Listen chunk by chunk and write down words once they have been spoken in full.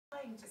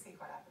waiting to see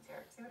what happens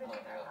here. See what I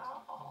did there?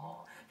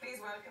 Oh. Please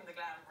welcome the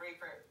Glam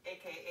Reaper,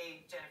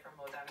 aka Jennifer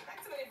Muldowney.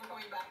 Thanks a million for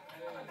coming back.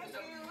 Thank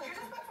you. You're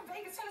just back from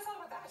Vegas. Tell us all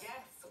about that.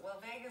 Yes,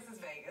 well, Vegas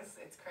is Vegas.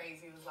 It's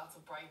crazy. There's lots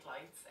of bright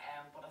lights.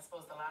 But I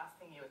suppose the last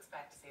thing you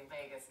expect to see in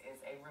Vegas is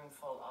a room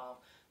full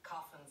of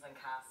coffins and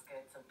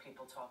caskets and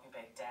people talking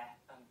about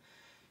death and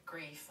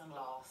grief and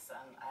loss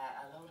and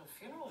a load of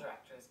funeral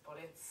directors. But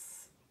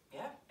it's,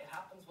 yeah, it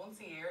happens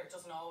once a year. It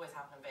doesn't always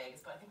happen in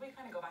Vegas, but I think we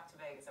kind of go back to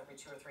Vegas every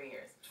 2 or 3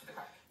 years. For the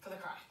crack. For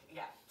the crack,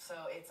 yeah. So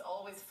it's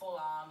always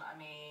full on. I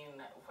mean,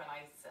 when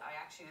I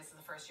actually, this is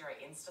the first year I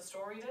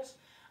Insta-storied it.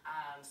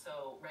 And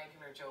so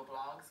regular Joe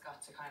blogs got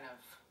to kind of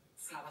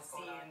have a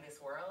see in this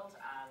world,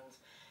 and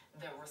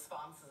the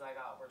responses I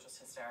got were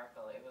just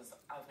hysterical. It was,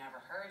 I've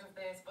never heard of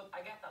this, but I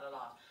get that a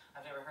lot.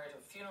 I've never heard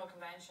of a funeral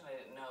convention. I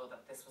didn't know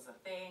that this was a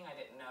thing. I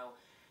didn't know,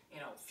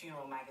 you know,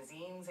 funeral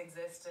magazines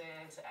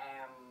existed.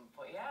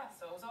 But yeah,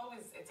 so it was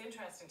always, it's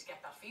interesting to get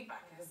that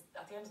feedback, because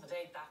at the end of the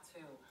day, that's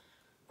who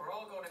we're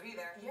all going to be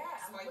there. Yeah.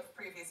 Despite the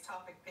previous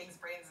topic, pigs,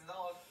 brains and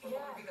all, we're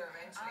going to be there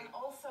eventually. And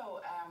also,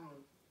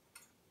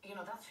 you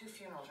know, that's who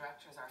funeral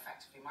directors are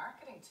effectively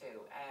marketing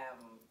to.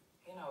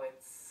 You know,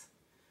 it's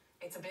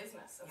a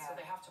business, and so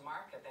they have to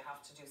market, they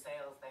have to do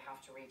sales, they have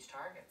to reach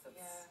targets.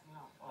 It's, you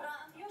know, but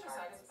on the other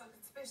side, it's a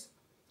bit,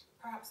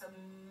 perhaps a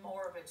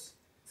morbid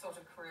sort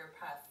of career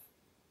path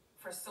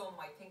for some,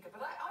 I think.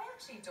 But I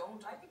actually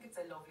don't. I think it's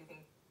a lovely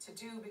thing to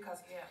do,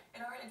 because in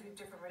Ireland we have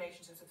different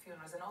relationships with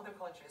funerals, and other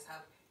cultures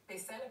have, they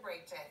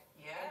celebrate death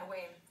in a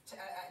way,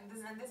 and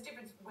there's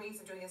different ways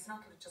of doing it. It's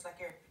not just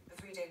like the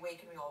 3-day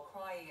wake and we all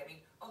cry. I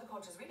mean, other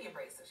cultures really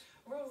embrace it.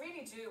 We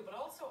really do, but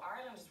also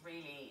Ireland is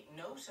really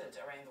noted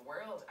around the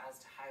world as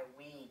to how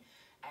we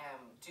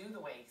do the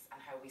wakes and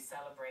how we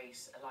celebrate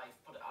life.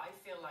 But I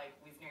feel like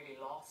we've nearly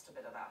lost a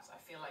bit of that. I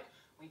feel like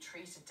we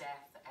treated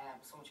death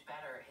so much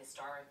better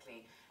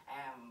historically.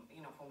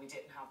 You know, when we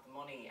didn't have the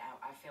money,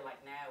 I feel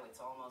like now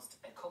it's almost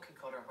a cookie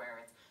cutter,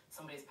 where it's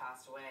somebody's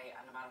passed away,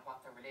 and no matter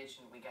what their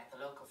religion, we get the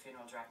local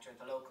funeral director,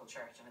 the local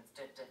church, and it's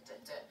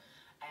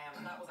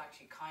and that was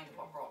actually kind of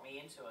what brought me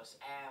into it.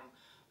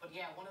 But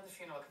yeah, one of the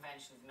funeral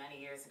conventions many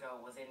years ago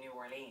was in New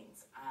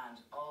Orleans, and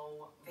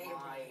oh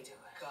my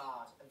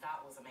God, that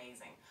was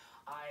amazing.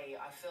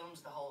 I filmed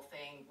the whole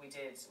thing. We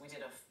did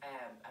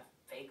a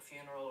fake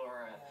funeral,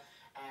 or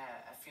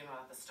a funeral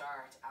at the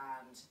start,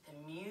 and the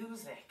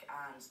music,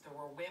 and there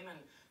were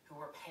women who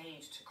were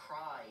paid to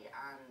cry,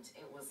 and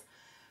it was,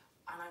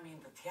 and I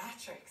mean the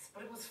theatrics,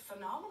 but it was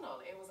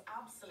phenomenal. It was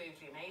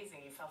absolutely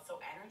amazing. You felt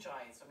so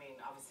energized. I mean,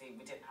 obviously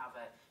we didn't have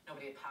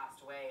nobody had passed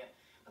away,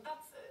 but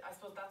that's, I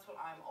suppose that's what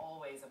I'm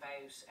always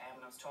about.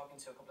 When I was talking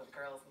to a couple of the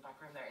girls in the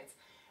back room there,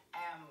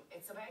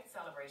 it's about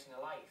celebrating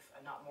a life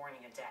and not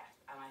mourning a death,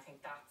 and I think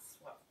that's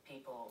what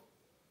people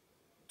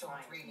don't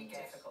really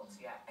get. Difficult,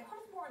 And what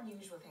are the more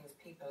unusual things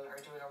people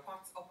are doing, or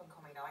what's up and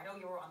coming now? I know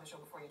you were on the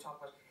show before, you talked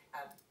about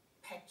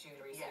pet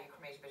jewellery, so you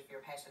cremate a bit of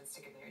your pet and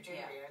stick it in your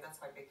jewellery, that's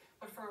quite big.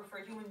 But for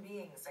human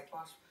beings, like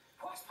what's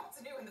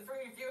new in the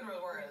funeral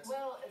world?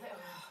 Well,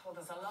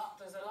 there's a lot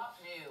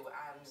new,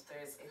 and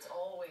it's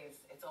always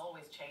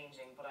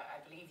changing. But I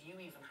believe you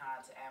even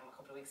had a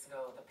couple of weeks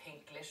ago the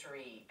pink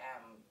glittery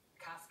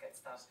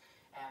caskets that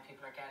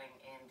people are getting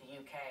in the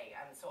UK,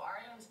 and so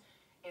Ireland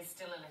is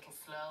still a little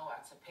slow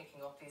at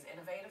picking up these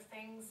innovative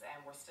things, and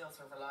we're still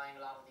sort of relying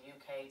a lot on the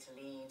UK to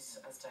lead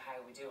as to how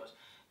we do it.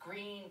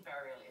 Green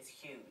burial is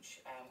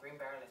huge. Green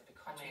burial is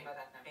becoming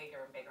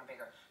bigger and bigger and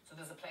bigger. So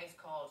there's a place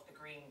called the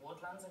Green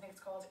Woodlands, I think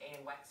it's called,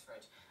 in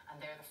Wexford, and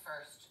they're the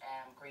first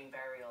green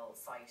burial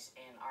site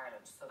in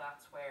Ireland. So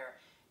that's where,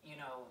 you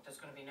know,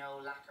 there's going to be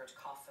no lacquered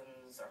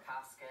coffins or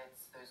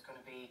caskets. There's going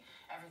to be,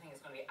 everything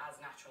is going to be as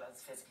natural as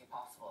physically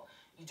possible.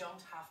 You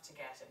don't have to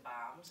get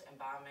embalmed.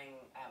 Embalming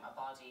a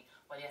body,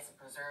 well, yes,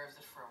 it preserves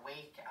it for a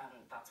wake,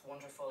 and that's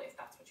wonderful if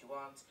that's what you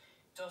want.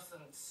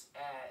 Doesn't,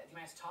 the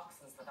amount of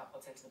toxins that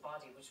puts into the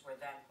body, which we're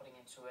then putting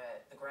into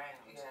the ground,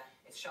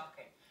 is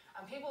shocking.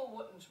 And people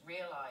wouldn't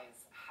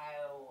realise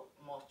how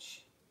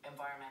much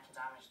environmental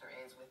damage there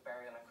is with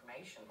burial and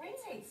cremation. Really?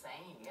 It's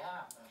insane,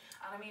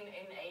 And I mean,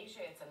 in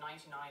Asia, it's a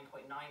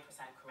 99.9%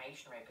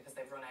 cremation rate, because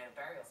they've run out of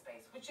burial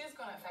space, which is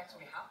going to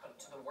effectively happen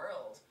to the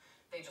world.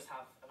 They just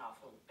have an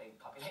awful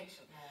big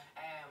population.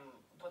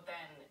 But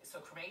then, so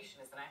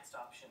cremation is the next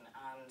option,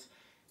 and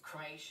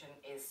cremation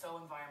is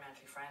so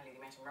environmentally friendly, the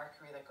amount of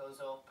mercury that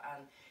goes up.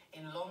 And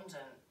in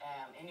London,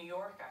 in New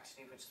York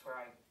actually, which is where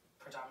I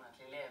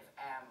predominantly live,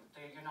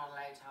 you're not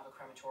allowed to have a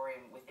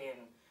crematorium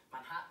within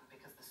Manhattan,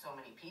 because there's so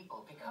many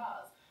people.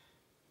 Because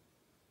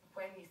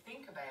when you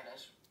think about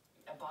it,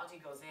 a body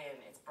goes in,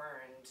 it's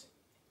burned,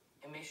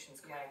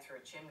 emissions come out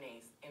through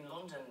chimneys. In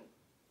London,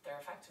 they're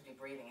effectively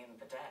breathing in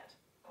the dead.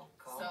 Oh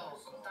God.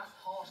 So that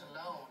thought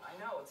alone, I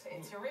know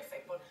it's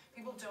horrific, but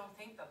people don't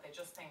think that. They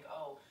just think,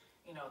 oh,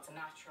 you know, it's a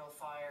natural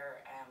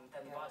fire,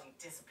 then the body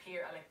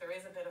disappears. Like, there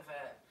is a bit of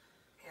a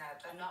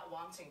not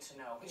wanting to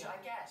know, which I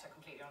get, I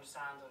completely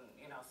understand, and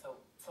you know, so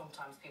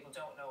sometimes people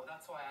don't know.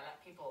 That's why I let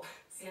people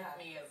see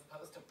me as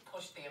opposed to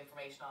push the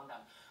information on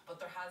them. But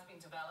there has been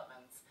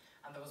developments,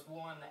 And there was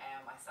one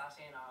I sat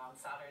in on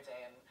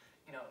Saturday, and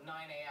 9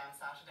 a.m.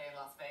 Saturday in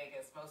Las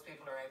Vegas, most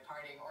people are out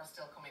partying or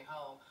still coming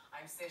home.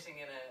 I'm sitting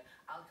in an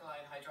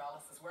alkaline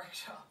hydrolysis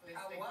workshop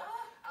listening to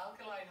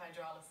alkaline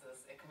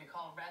hydrolysis. It can be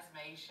called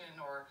resonation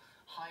or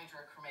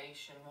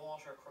hydrocremation,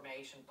 water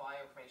cremation,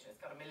 biocremation.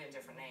 It's got a million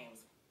different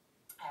names.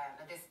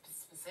 And this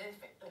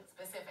specific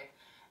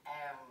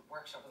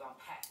workshop was on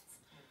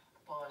pets,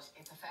 but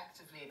it's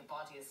effectively the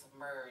body is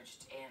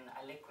submerged in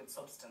a liquid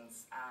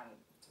substance and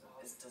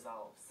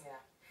dissolves. Yeah.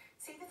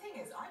 See, the thing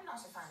is, I'm not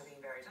a fan of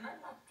being buried, and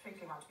I'm not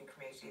particularly want to be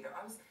cremated either.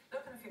 I was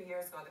looking a few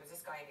years ago, there was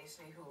this guy in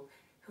Italy who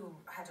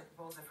had a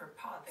proposal for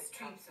pods. The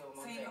capsule.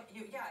 So you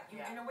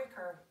in a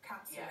wicker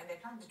capsule, and they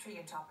planted a tree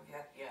on top of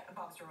you, and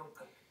Bob's your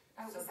uncle.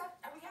 Now,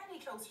 are we any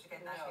closer to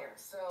getting that here?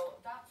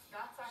 So that's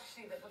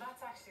actually the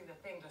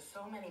thing. There's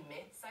so many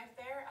myths out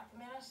there at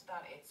the minute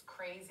that it's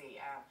crazy.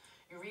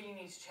 You really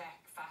need to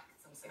check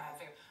facts and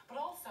figure. But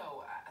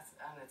also,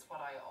 and it's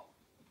what I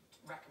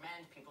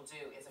recommend people do,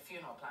 is a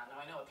funeral plan.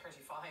 Now I know at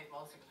 35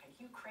 most people are like,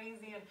 you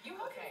crazy, and you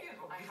have a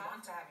funeral. I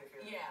want to have your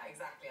funeral. Yeah,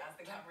 exactly. As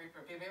the Glam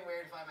Reaper, it'd be a bit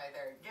weird if I'm out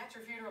there, get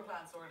your funeral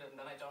plan sorted,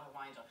 and then I don't have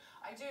mine done.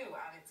 I do,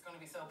 and it's going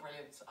to be so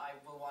brilliant. I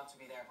will want to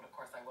be there, but of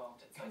course I won't.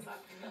 It's so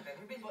sad.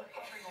 We've been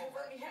hovering over.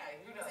 Yeah,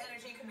 Because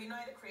energy can be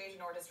neither created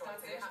nor destroyed.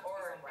 That's it.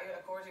 Or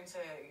according to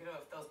if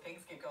those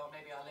pigs keep going,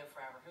 maybe I'll live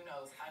forever. Who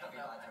knows? I don't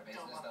know. I don't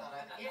want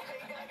that. Yeah.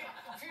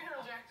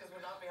 Funeral directors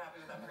would not be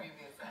happy with that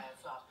previous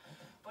slot.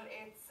 But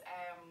it's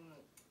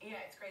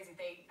it's crazy.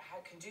 They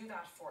can do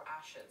that for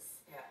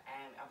ashes. Yeah.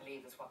 I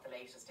believe is what the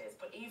latest is.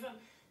 But even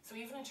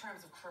in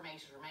terms of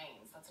cremated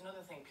remains, that's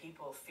another thing.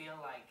 People feel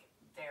like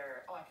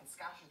I can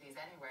scatter these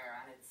anywhere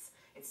and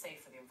it's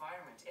safe for the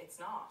environment.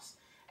 It's not.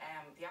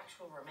 The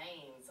actual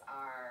remains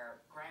are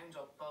ground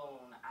up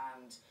bone,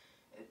 and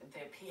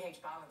the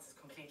pH balance is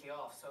completely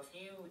off. So if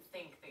you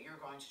think that you're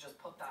going to just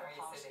put that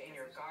pot in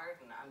your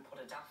garden and put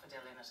a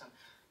daffodil in it, and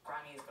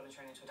Granny is going to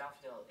turn into a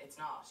daffodil, it's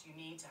not. You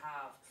need to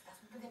have...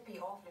 Would it be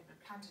awful if it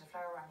planted a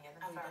flower on you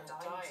and then the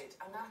flower died?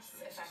 And that's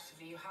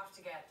effectively, you have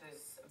to get,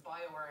 there's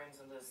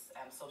biourns and there's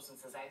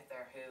substances out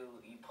there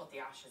who you put the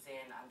ashes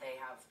in, and they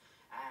have,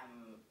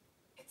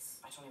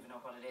 I don't even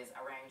know what it is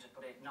around it,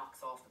 but it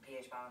knocks off the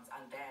pH balance,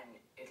 and then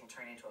it'll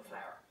turn into a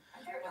flower.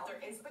 And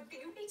but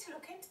you need to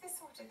look into this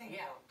sort of thing.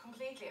 Yeah,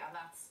 completely, and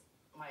that's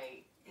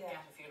my get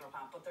a funeral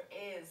plan. But there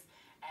is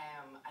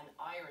an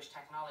Irish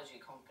technology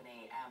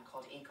company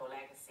called Eco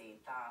Legacy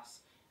that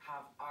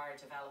are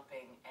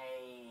developing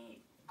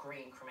a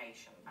green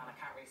cremation, and I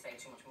can't really say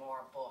too much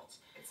more, but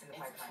it's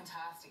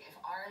fantastic. If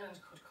Ireland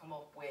could come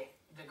up with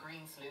the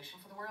green solution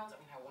for the world, I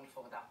mean, how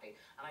wonderful would that be?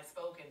 And I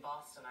spoke in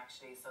Boston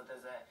actually, so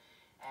there's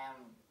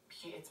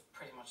it's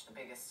pretty much the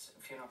biggest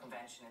funeral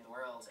convention in the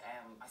world.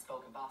 I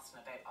spoke in Boston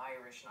about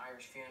Irish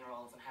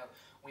funerals and how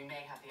we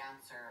may have the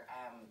answer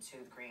to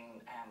the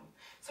green.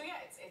 So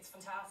yeah, it's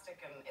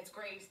fantastic, and it's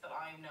great that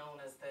I'm known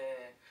as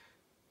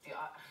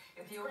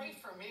it's great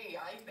for me,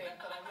 I think,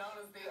 that I'm known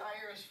as the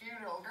Irish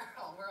funeral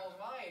girl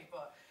worldwide,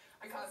 but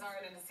because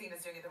Ireland is seen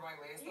as doing it the right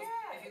way. If you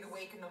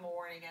wake in the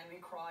morning and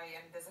we cry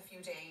and there's a few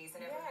days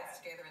and everyone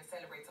gets together and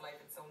celebrates life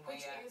in some way.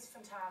 Which is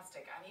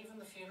fantastic. And even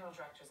the funeral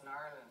directors in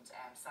Ireland,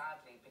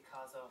 sadly,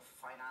 because of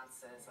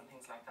finances and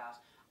things like that,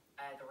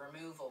 the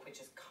removal, which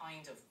is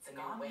kind of the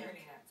new way.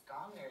 It's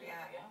gone nearly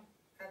now, yeah.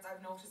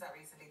 I've noticed that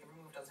recently. The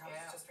removal doesn't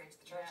happen, it's just straight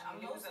to the church. And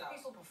most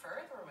people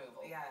prefer the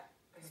removal. Yeah.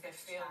 Because they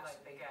feel like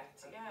they get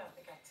to.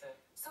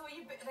 So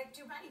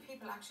do many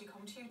people actually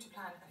come to you to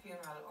plan a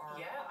funeral, or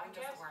how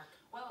does it work?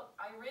 Well,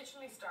 I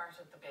originally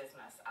started the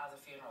business as a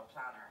funeral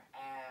planner,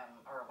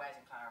 or a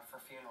wedding planner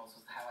for funerals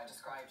was how I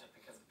described it,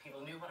 because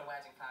people knew what a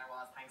wedding planner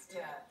was thanks to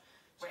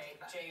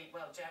Jennifer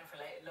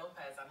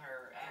Lopez and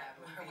her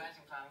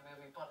wedding planning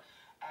movie. But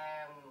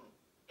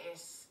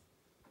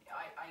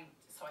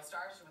so I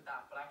started with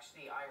that, but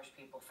actually Irish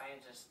people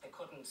found they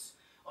couldn't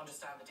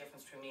understand the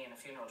difference between me and a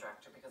funeral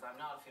director, because I'm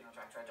not a funeral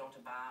director. I don't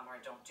embalm, or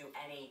I don't do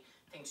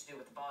anything to do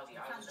with the body.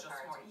 I was just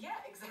more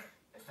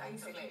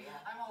effectively.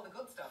 I'm all the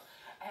good stuff.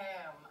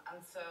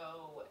 And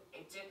so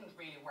it didn't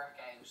really work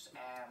out.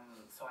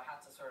 So I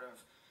had to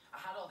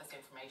I had all this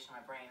information in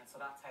my brain, and so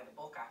that's how the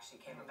book actually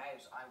came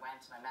about. I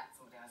went and I met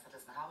somebody and I said,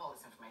 listen, I have all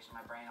this information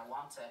in my brain. I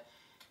want to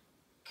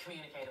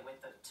communicate it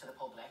to the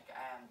public.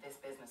 This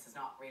business is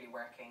not really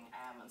working.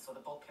 And so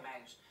the book came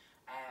out.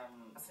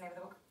 What's the name of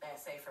the book?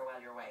 Say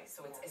Farewell Your Way.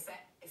 So it's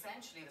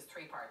essentially there's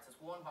three parts.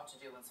 There's one, what to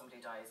do when somebody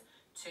dies.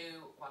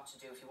 Two, what to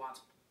do if you want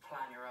to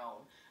plan your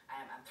own.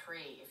 And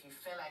three, if you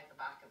fill out the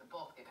back of the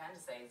book, the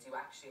appendices, you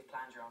actually have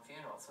planned your own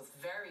funeral. So it's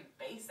very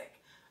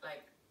basic.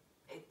 Like,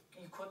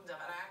 you couldn't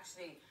have, and I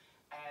actually,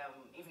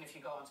 even if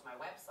you go onto my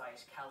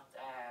website,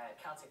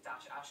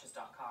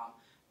 Celtic-ashes.com,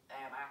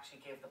 I actually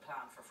give the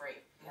plan for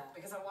free,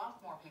 because I want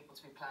more people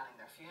to be planning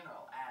their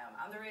funeral.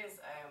 And there is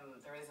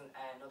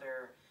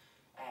another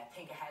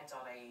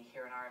thinkahead.ie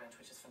here in Ireland,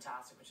 which is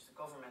fantastic, which is a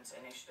government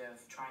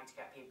initiative trying to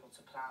get people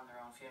to plan their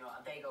own funeral,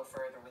 and they go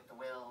further with the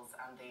wills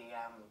and the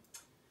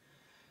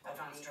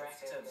advanced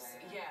directives,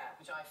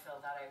 which I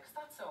filled that out because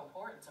that's so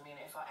important. I mean,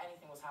 if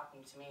anything was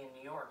happening to me in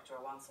New York, do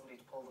I want somebody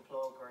to pull the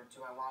plug or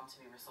do I want to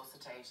be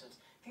resuscitated?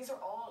 These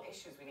are all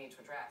issues we need to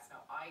address.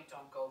 Now, I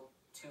don't go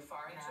too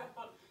far into it,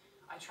 but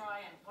I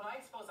try and what I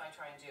suppose I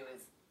try and do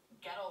is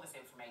get all this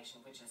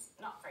information, which is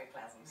not very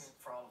pleasant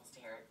for all of us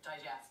to hear,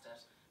 digest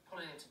it, put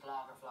it into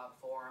blog or vlog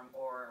form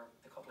or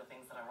the couple of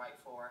things that I write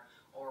for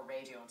or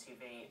radio and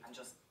TV and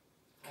just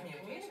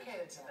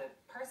communicate it to the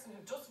person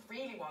who doesn't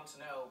really want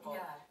to know but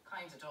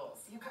kind of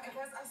does.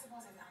 Because I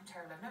suppose I'm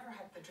terrible. I've never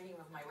had the dream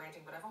of my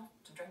wedding, but I've often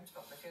dreamt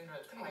about my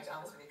funeral, to be quite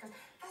honest with you. Because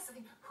that's the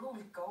thing, who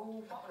will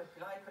go? What will it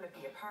be like? Will it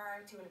be a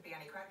party? Will it be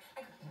any crack?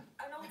 Like,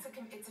 I know it's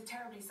a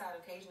terribly sad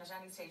occasion at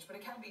any stage, but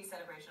it can be a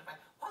celebration of like,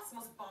 what's the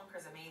most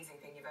bonkers amazing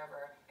thing you've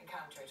ever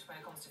encountered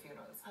when it comes to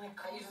funerals? And it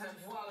comes to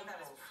wow,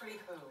 that is pretty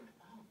cool.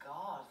 Oh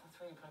God,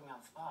 that's really putting me on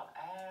the spot.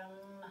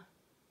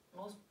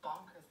 Most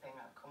bonkers thing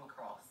I've come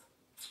across.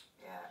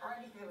 Yeah, or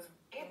anything that was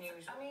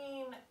unusual. I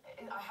mean,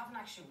 I haven't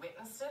actually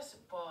witnessed it,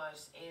 but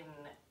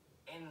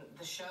in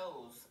the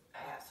shows,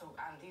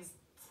 and these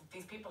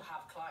people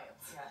have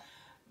clients. Yeah.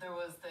 There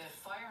was the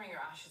firing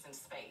your ashes in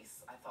space.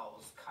 I thought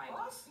was kind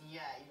of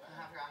you can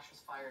have your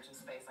ashes fired in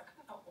space. I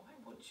kind of thought, why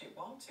would you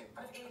want to?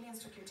 But if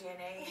aliens took your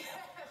DNA,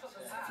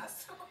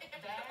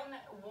 then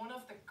one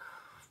of the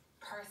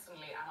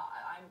personally,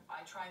 and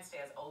I try and stay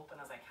as open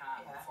as I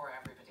can for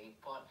everybody,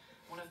 but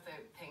one of the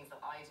things that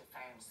I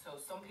found, so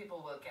some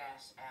people will get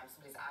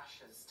somebody's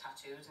ashes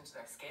tattooed into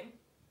their skin.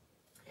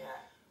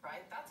 Yeah.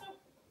 Right? That's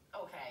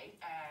okay,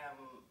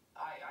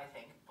 I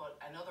think. But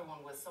another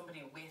one was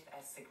somebody with a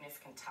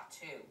significant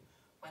tattoo.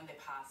 When they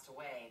passed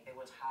away, they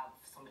would have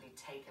somebody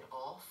take it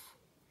off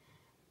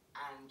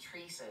and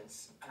treat it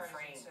and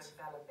framed. Into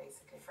vellum,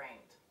 basically.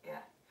 Framed.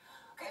 Yeah.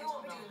 Okay, I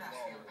won't be doing that.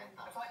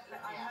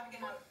 I'm having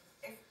enough.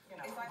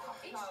 If I pop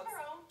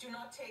plugs, do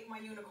not take my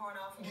unicorn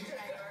off of the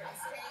tender.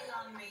 It's staying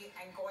on me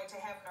and going to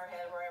heaven or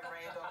hell, wherever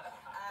I end up.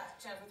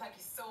 Jennifer, thank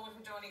you so much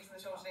for joining us on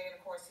the show today. And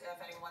of course,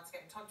 if anyone wants to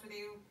get in touch with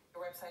you,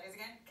 your website is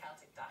again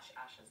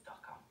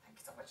Celtic-ashes.com.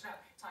 Thank you so much. Now,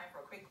 time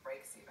for a quick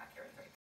break. See you back here in 3.